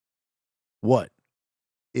What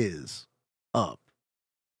is up,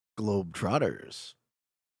 Globetrotters?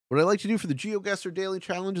 What I like to do for the GeoGuessr Daily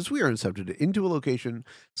Challenge is we are incepted into a location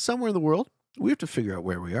somewhere in the world. We have to figure out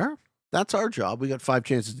where we are. That's our job. We got 5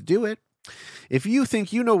 chances to do it. If you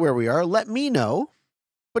think you know where we are, let me know.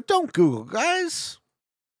 But don't Google, guys.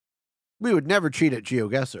 We would never cheat at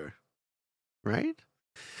GeoGuessr, right?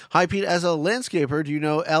 Hi, Pete. As a landscaper, do you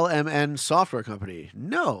know LMN Software Company?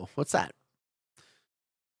 No. What's that?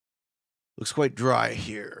 Looks quite dry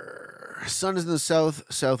here. Sun is in the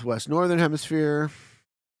southwest northern hemisphere.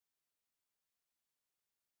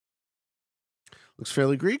 Looks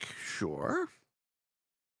fairly Greek. Sure.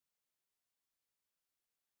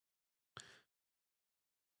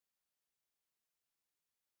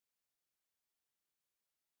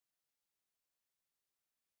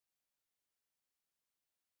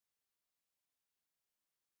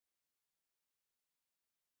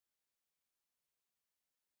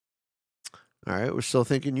 All right, we're still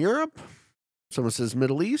thinking Europe. Someone says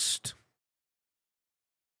Middle East.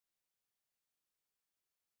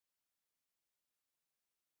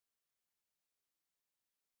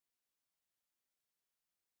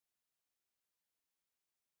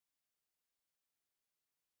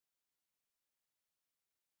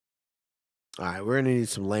 All right, we're going to need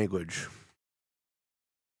some language.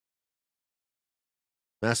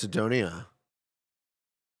 Macedonia.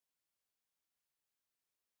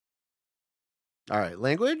 All right,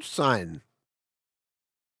 language, sign.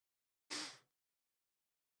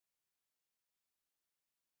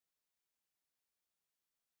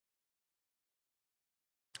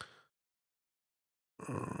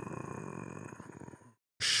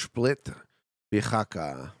 Split,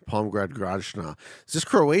 Bihaka, Palmgrad Grajna. Is this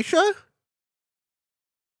Croatia?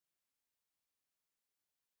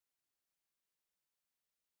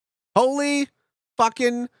 Holy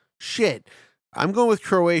fucking shit. I'm going with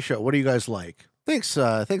Croatia. What do you guys like?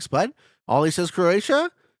 Thanks, bud. Ollie says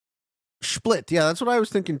Croatia. Split. Yeah, that's what I was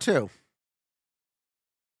thinking too.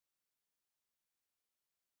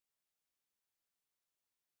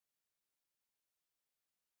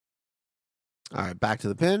 All right, back to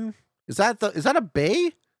the pin. Is that a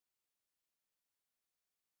bay?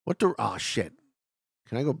 Oh shit.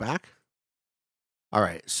 Can I go back? All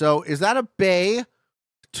right. So is that a bay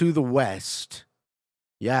to the west?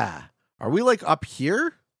 Yeah. Are we like up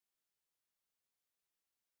here?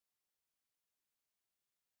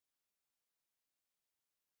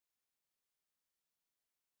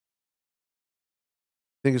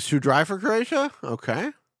 Think it's too dry for Croatia?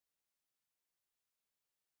 Okay.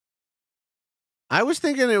 I was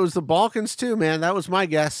thinking it was the Balkans too, man. That was my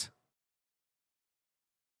guess.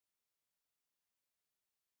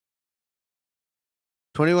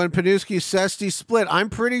 $21 Panuski, Sesti, Split.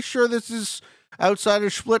 I'm pretty sure this is outside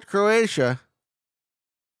of Split, Croatia.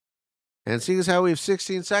 And seeing as how we have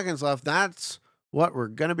 16 seconds left, that's what we're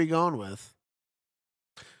going to be going with.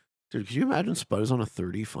 Dude, could you imagine Spud is on a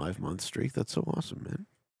 35-month streak? That's so awesome, man.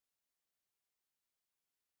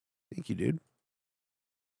 Thank you, dude.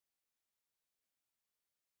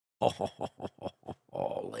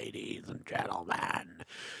 Oh, ladies and gentlemen.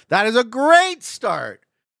 That is a great start.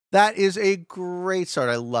 That is a great start.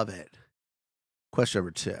 I love it. Question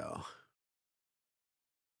number 2.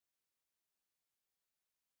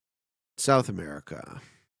 South America.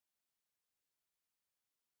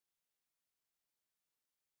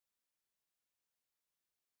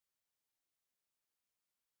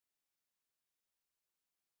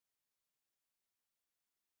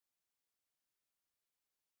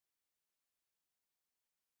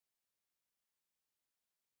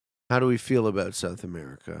 How do we feel about South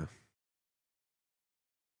America?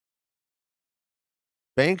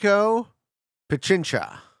 Banco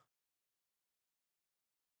Pichincha.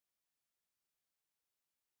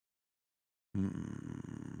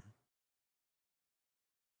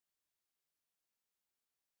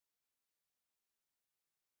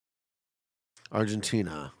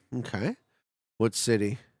 Argentina. Okay. What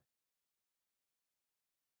city?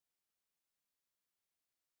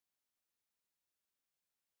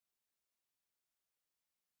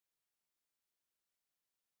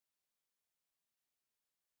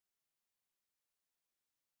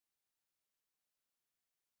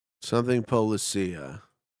 Something Policia.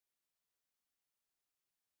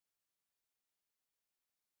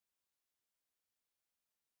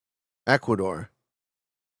 Ecuador.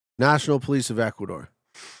 National Police of Ecuador.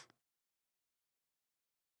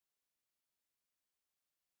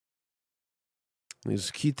 Is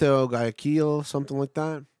Quito, Guayaquil, something like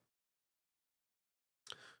that?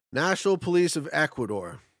 National Police of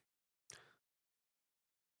Ecuador.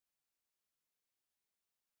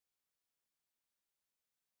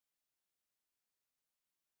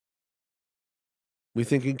 We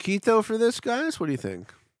thinking Quito for this, guys? What do you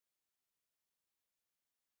think?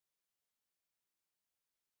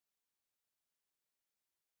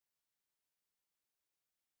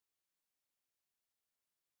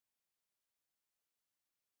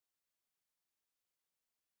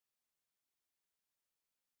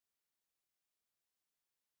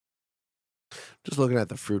 Just looking at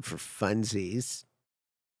the fruit for funsies.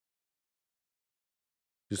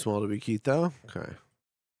 Too small to be Quito? Okay.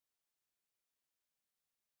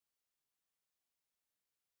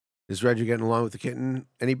 Is Reggie getting along with the kitten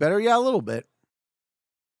any better? Yeah, a little bit.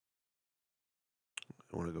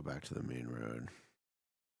 I want to go back to the main road.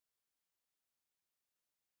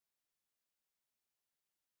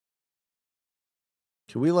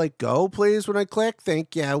 Can we go, please, when I click?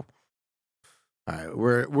 Thank you. All right,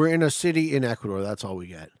 we're in a city in Ecuador. That's all we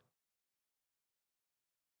get.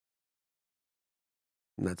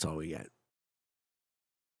 And that's all we get.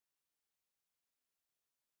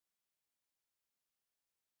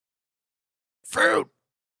 Fruit.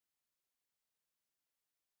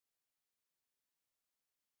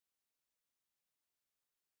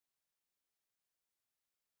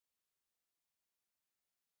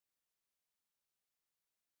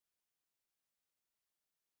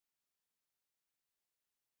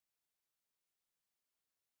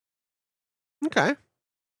 Okay.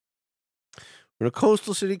 We're in a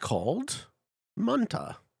coastal city called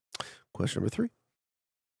Manta. Question number 3.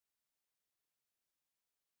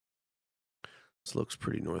 This looks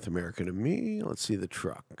pretty North American to me. Let's see the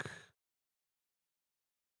truck.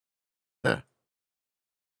 Huh.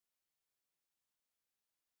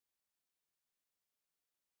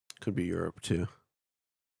 Could be Europe, too.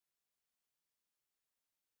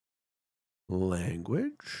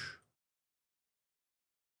 Language.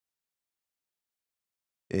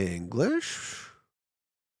 English.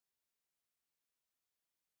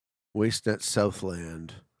 WasteNet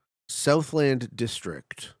Southland. Southland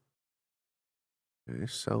District. Okay,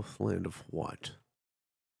 Southland of what?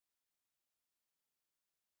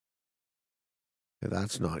 Okay,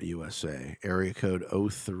 that's not USA. Area code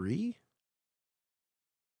 03?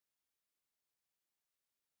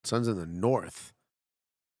 Sun's in the north.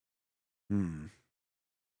 Are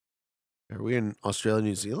we in Australia,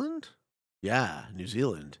 New Zealand? Yeah, New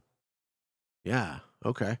Zealand. Yeah,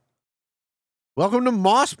 okay. Welcome to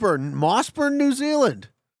Mossburn, New Zealand.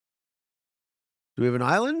 Do we have an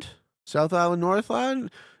island? South Island, North Island?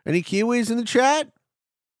 Any Kiwis in the chat?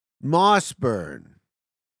 Mossburn.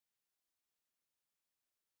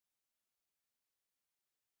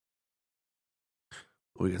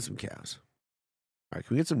 We got some cows. All right,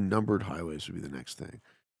 can we get some numbered highways would be the next thing.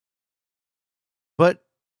 But,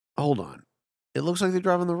 hold on. It looks like they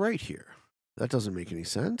drive on the right here. That doesn't make any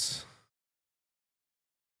sense.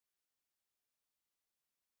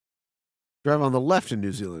 Drive on the left in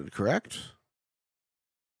New Zealand, correct?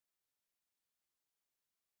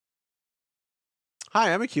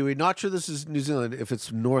 Hi, I'm a Kiwi. Not sure this is New Zealand if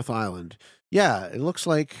it's North Island. Yeah, it looks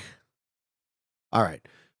like... All right.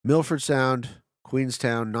 Milford Sound,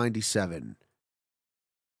 Queenstown, 97.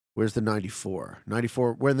 Where's the 94?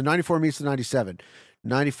 94, where the 94 meets the 97.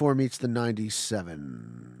 94 meets the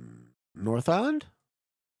 97. North Island?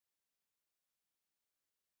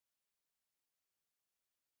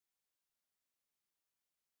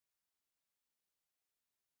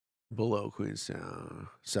 Below Queenstown,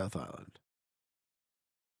 South Island.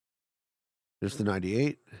 There's the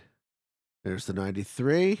 98. There's the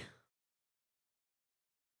 93.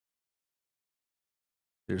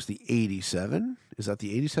 There's the 87. Is that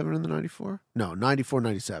the 87 and the 94? No, 94,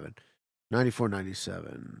 97. 94,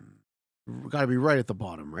 97. Got to be right at the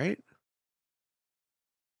bottom, right?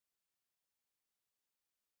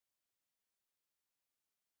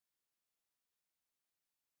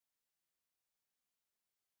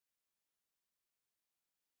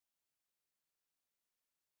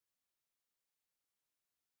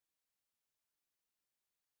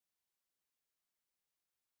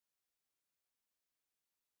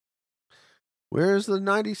 Where's the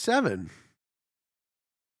 97?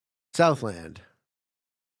 Southland.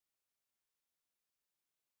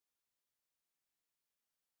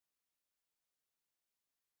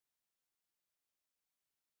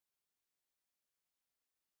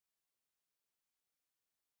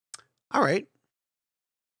 All right.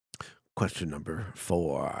 Question number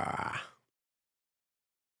 4.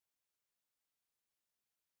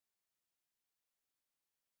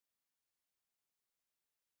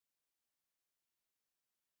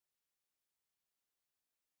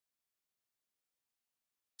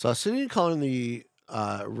 So I was sitting and calling the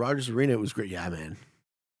Rogers Arena. It was great. Yeah, man.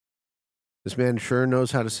 This man sure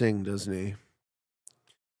knows how to sing, doesn't he?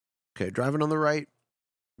 Okay, driving on the right.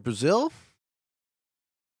 Brazil?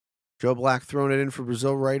 Joe Black throwing it in for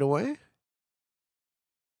Brazil right away.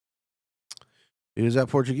 Is that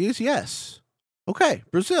Portuguese? Yes. Okay,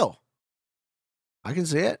 Brazil. I can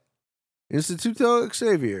see it. Instituto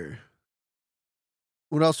Xavier.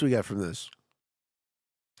 What else do we got from this?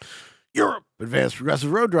 Europe. Advanced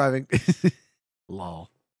progressive road driving. Lol.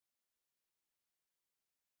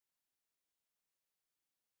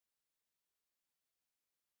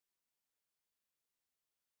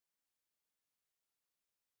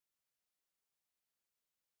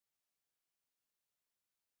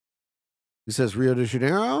 It says Rio de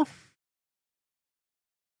Janeiro.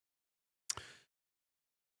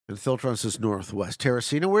 And Filtron says Northwest.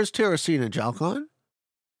 Teresina. Where's Teresina, Jalcon?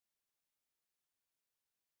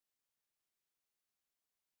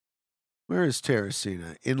 Where is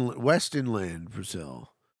Teresina? West inland,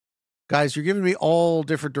 Brazil. Guys, you're giving me all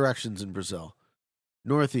different directions in Brazil.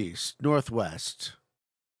 Northeast, northwest.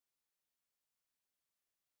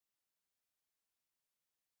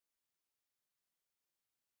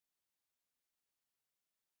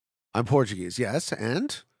 I'm Portuguese, yes.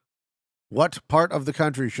 And what part of the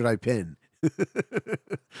country should I pin?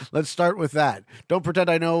 Let's start with that. Don't pretend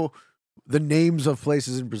I know the names of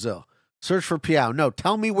places in Brazil. Search for Piau. No,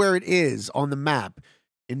 tell me where it is on the map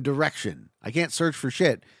in direction. I can't search for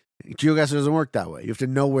shit. Geoguessr doesn't work that way. You have to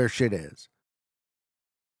know where shit is.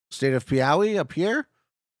 State of Piauí up here?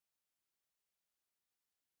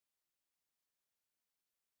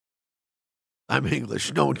 I'm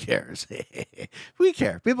English. No one cares. We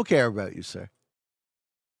care. People care about you, sir.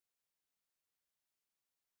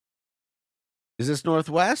 Is this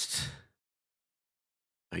northwest?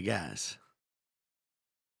 I guess.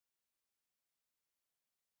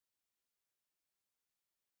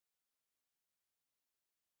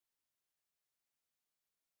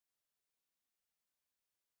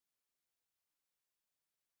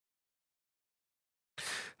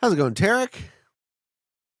 How's it going, Tarek?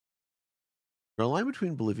 Draw a line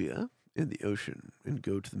between Bolivia and the ocean and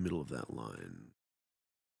go to the middle of that line.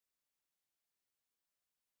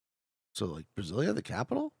 So, like, Brasilia, the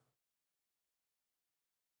capital?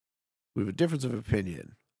 We have a difference of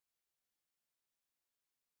opinion.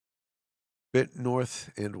 Bit north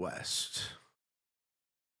and west.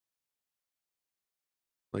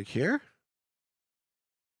 Like here?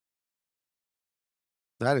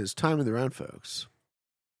 That is time of the round, folks.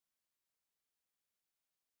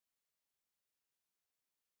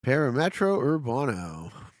 Parametro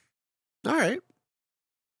Urbano. All right.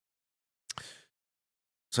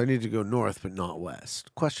 So I need to go north, but not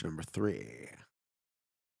west. Question number 3.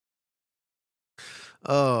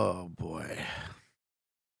 Oh, boy.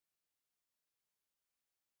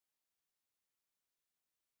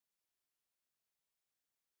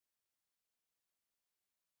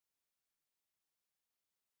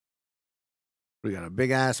 We got a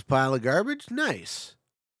big-ass pile of garbage? Nice.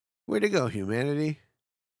 Way to go, humanity.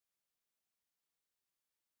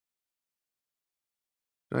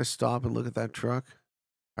 Did I stop and look at that truck?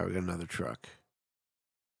 All right, we got another truck.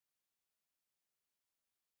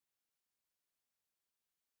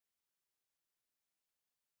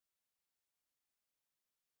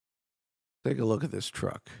 Take a look at this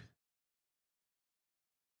truck.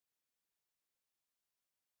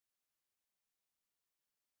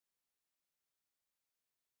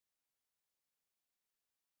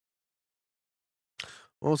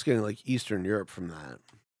 Almost getting like Eastern Europe from that.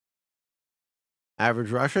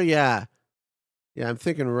 Average Russia? Yeah. Yeah, I'm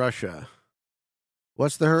thinking Russia.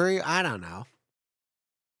 What's the hurry? I don't know.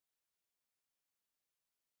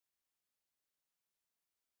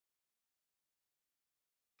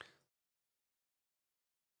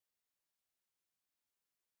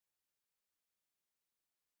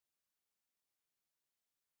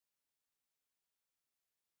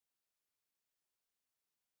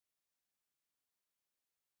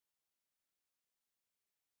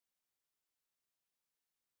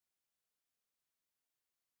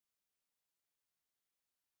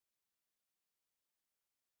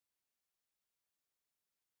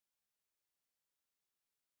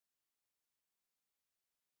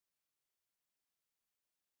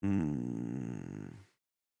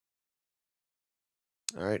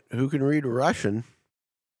 All right, who can read Russian?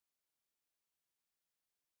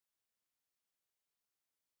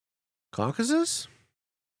 Caucasus?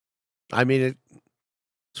 I mean,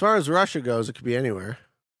 as far as Russia goes, it could be anywhere.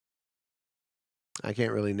 I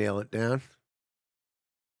can't really nail it down.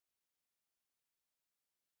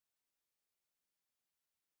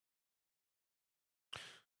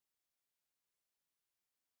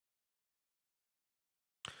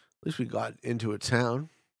 At least we got into a town.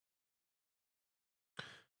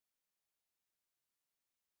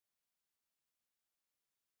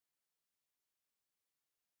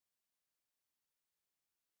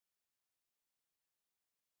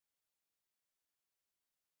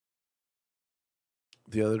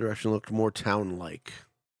 The other direction looked more town-like.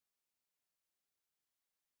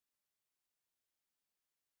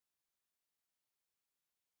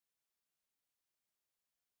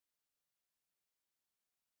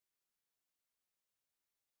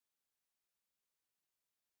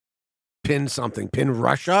 Pin something. Pin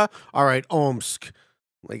Russia? All right, Omsk.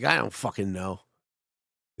 Like, I don't fucking know.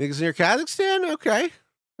 Think it's near Kazakhstan? Okay.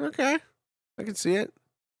 Okay. I can see it.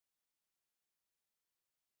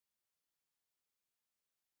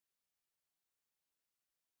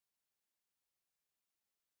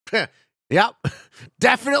 Yep.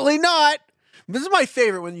 Definitely not. This is my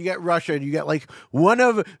favorite when you get Russia and you get like one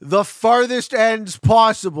of the farthest ends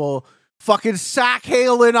possible. Fucking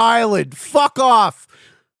Sakhalin Island. Fuck off.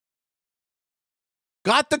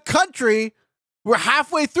 Got the country. We're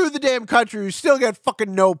halfway through the damn country. We still get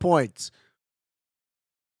fucking no points.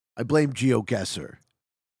 I blame Geoguessr.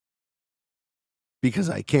 Because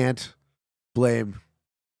I can't blame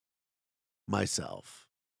myself.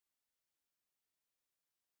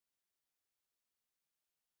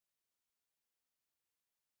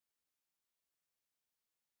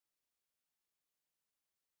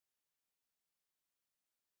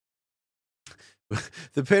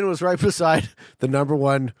 The pin was right beside the number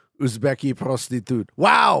one Uzbeki prostitute.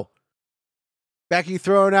 Wow. Becky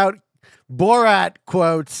throwing out Borat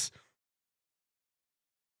quotes.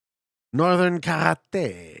 Northern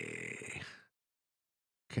Karate.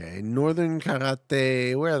 Okay, Northern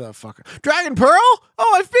Karate. Where the fuck? Dragon Pearl?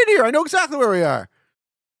 Oh, I've been here. I know exactly where we are.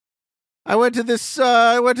 I went to this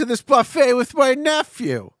buffet with my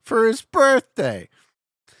nephew for his birthday.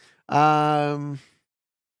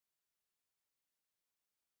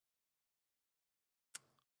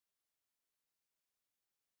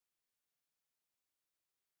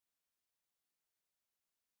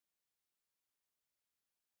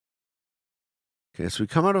 Okay, so we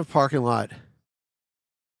come out of a parking lot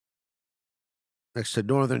next to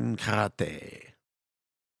Northern Karate.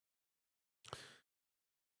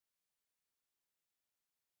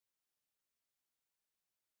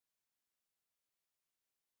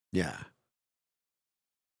 Yeah.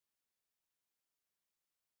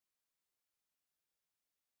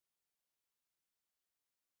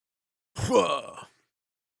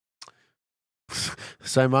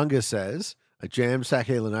 Simonga says, I jammed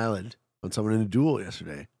Sakhalin Island on someone in a duel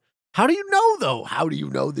yesterday. How do you know, though? How do you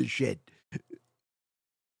know this shit?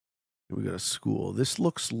 We go to school. This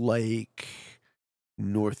looks like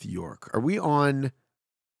North York. Are we on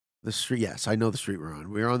the street? Yes, I know the street we're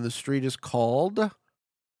on. We're on the street is called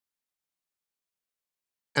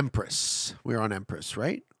Empress. We're on Empress,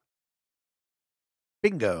 right?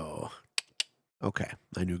 Bingo. Okay,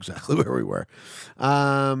 I knew exactly where we were.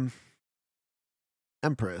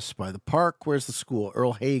 Empress by the park. Where's the school?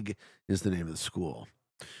 Earl Haig is the name of the school.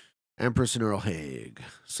 Empress and Earl Haig.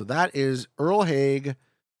 So that is Earl Haig.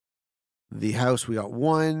 The house, we got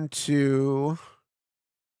 1, 2,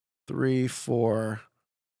 3, 4,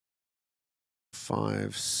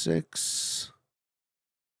 5, 6,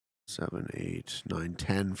 7, 8, 9,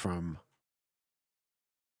 10 from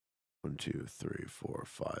 1, 2, 3, 4,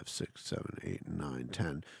 5, 6, 7, 8, 9,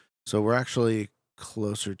 10. So we're actually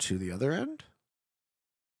closer to the other end.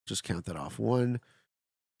 Just count that off. 1,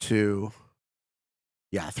 2,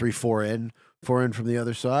 yeah, 3, 4 in. 4 in from the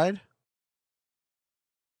other side.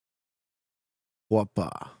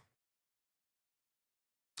 Whoppa.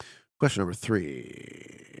 Question number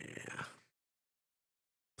 3.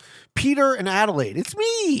 Peter and Adelaide. It's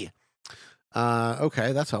me.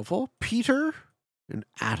 Okay, that's helpful. Peter and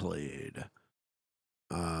Adelaide.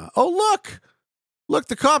 Oh, look. Look,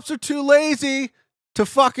 the cops are too lazy to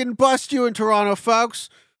fucking bust you in Toronto, folks.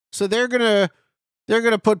 So they're gonna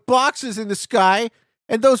put boxes in the sky,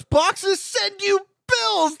 and those boxes send you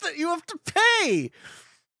bills that you have to pay.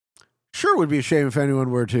 Sure would be a shame if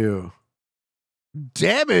anyone were to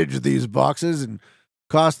damage these boxes and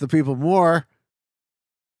cost the people more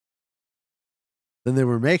than they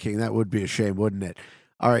were making. That would be a shame, wouldn't it?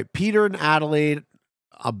 All right, Peter and Adelaide,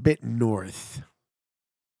 a bit north.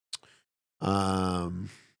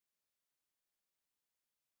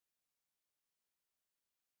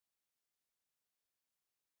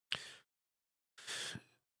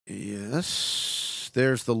 Yes,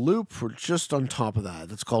 there's the loop. We're just on top of that.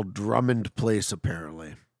 That's called Drummond Place,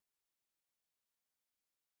 apparently.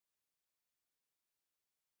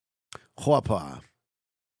 Huapa.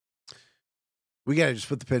 We gotta just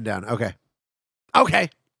put the pin down. Okay. Okay.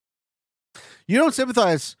 You don't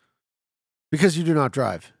sympathize because you do not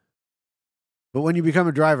drive. But when you become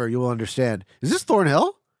a driver, you will understand. Is this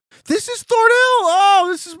Thornhill? This is Thornhill! Oh,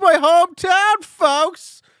 this is my hometown,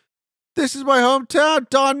 folks! This is my hometown,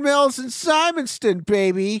 Don Mills and Simonston,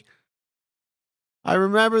 baby. I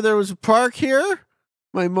remember there was a park here.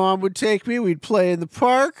 My mom would take me. We'd play in the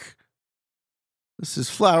park. This is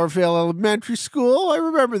Flowervale Elementary School. I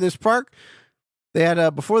remember this park. They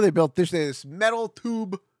had before they built this, they had this metal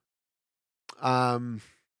tube.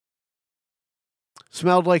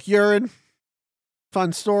 Smelled like urine.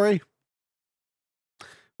 Fun story.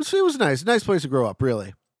 It was nice. Nice place to grow up,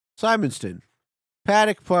 really. Simonston.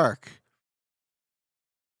 Paddock Park. It's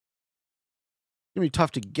going to be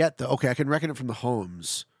tough to get, though. Okay, I can reckon it from the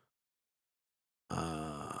homes.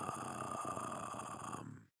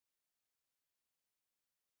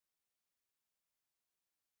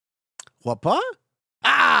 Whapa?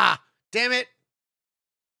 Ah! Damn it!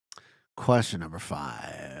 Question number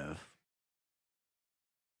 5.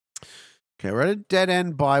 Okay, we're at a dead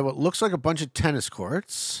end by what looks like a bunch of tennis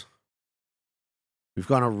courts. We've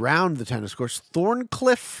gone around the tennis courts.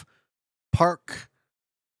 Thorncliffe Park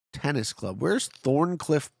Tennis Club. Where's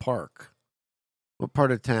Thorncliffe Park? What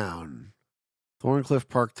part of town? Thorncliffe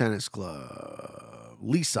Park Tennis Club.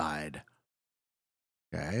 Leaside.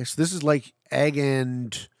 Okay, so this is like Egg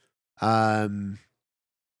and...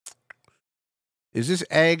 is this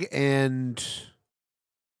Egg and...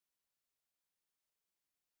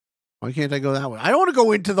 Why can't I go that way? I don't want to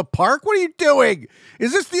go into the park. What are you doing?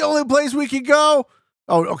 Is this the only place we can go?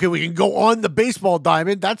 Oh, okay, we can go on the baseball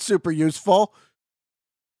diamond. That's super useful.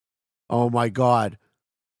 Oh, my God.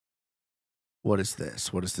 What is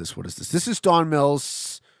this? What is this? What is this? This is Don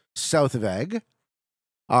Mills, south of Egg.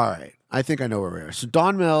 All right. I think I know where we are. So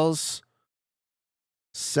Don Mills,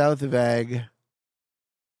 south of Egg.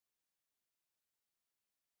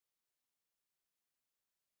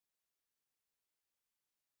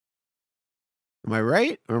 Am I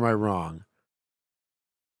right or am I wrong?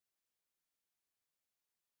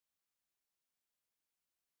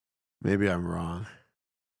 Maybe I'm wrong.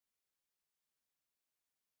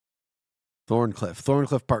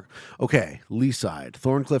 Thorncliffe Park. Okay, Leaside.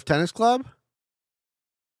 Thorncliffe Tennis Club?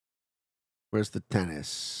 Where's the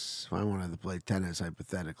tennis? If I wanted to play tennis,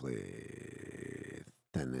 hypothetically.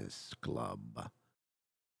 Tennis club.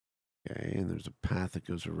 Okay, and there's a path that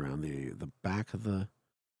goes around the back of the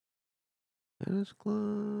tennis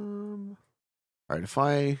club. All right, if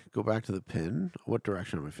I go back to the pin, what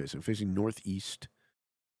direction am I facing? I'm facing northeast.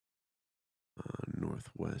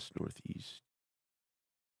 Northwest, northeast.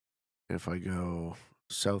 And if I go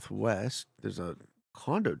southwest, there's a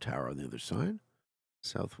condo tower on the other side.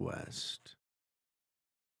 Southwest.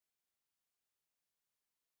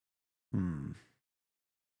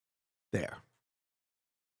 There.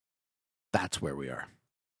 That's where we are.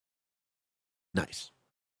 Nice.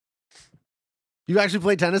 You actually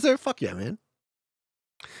play tennis there? Fuck yeah, man.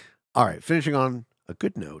 All right, finishing on a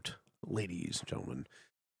good note, ladies and gentlemen.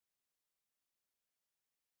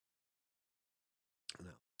 Now,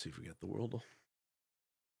 let's see if we get the Wordle.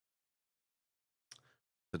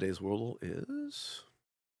 Today's Wordle is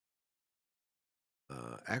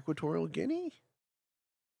Equatorial Guinea?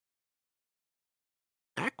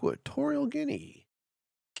 Equatorial Guinea.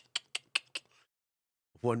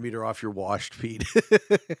 1 meter off your washed, Pete.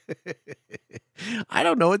 I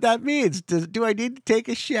don't know what that means. Do I need to take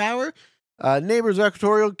a shower? Neighbors of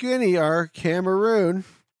Equatorial Guinea are Cameroon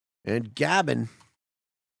and Gabon.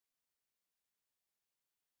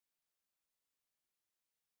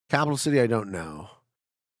 Capital city, I don't know.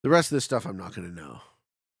 The rest of this stuff, I'm not going to know.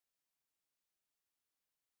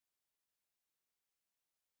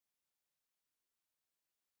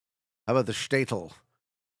 How about the Statel?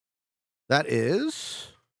 That is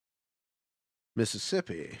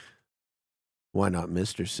Mississippi. Why not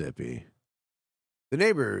Mr. Sippy? The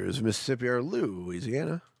neighbors of Mississippi are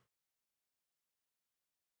Louisiana.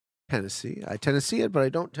 Tennessee. I tend to see it, but I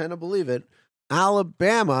don't tend to believe it.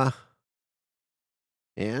 Alabama.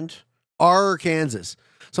 And Arkansas.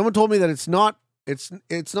 Someone told me that it's not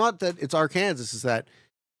that it's Arkansas, it's that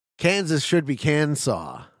Kansas should be Kansas.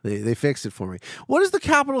 They fixed it for me. What is the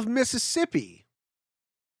capital of Mississippi?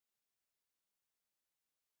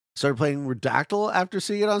 Started playing Redactyl after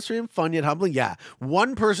seeing it on stream. Fun yet humbling. Yeah.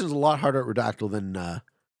 One person's a lot harder at Redactyl than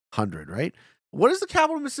 100, right? What is the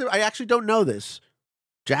capital of Mississippi? I actually don't know this.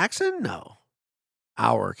 Jackson? No.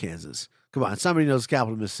 Our Kansas. Come on. Somebody knows the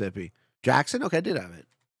capital of Mississippi. Jackson? Okay, I did have it.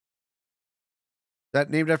 That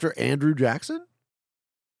named after Andrew Jackson?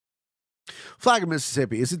 Flag of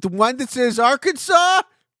Mississippi. Is it the one that says Arkansas?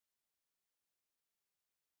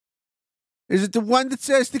 Is it the one that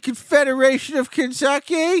says the Confederation of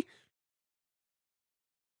Kentucky?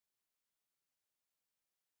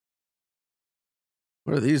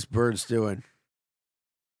 What are these birds doing?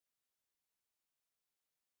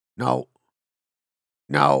 No.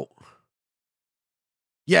 No.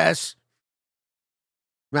 Yes.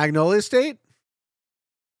 Magnolia State?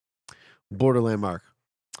 Border landmark.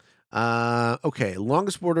 Okay.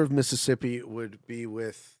 Longest border of Mississippi would be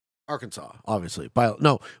with Arkansas, obviously.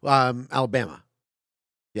 Alabama.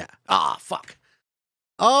 Yeah. Ah, fuck.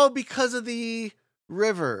 Oh, because of the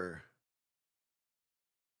river.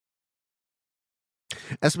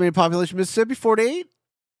 Estimated population of Mississippi, 4 to 8.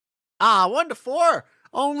 1 to 4.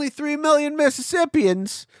 Only 3 million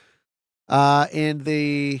Mississippians. And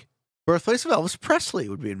the birthplace of Elvis Presley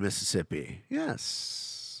would be in Mississippi.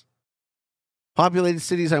 Yes. Populated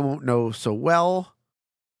cities I won't know so well.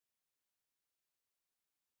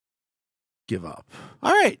 Give up.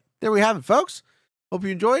 All right. There we have it, folks. Hope you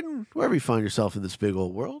enjoyed, and wherever you find yourself in this big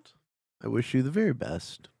old world, I wish you the very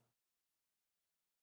best.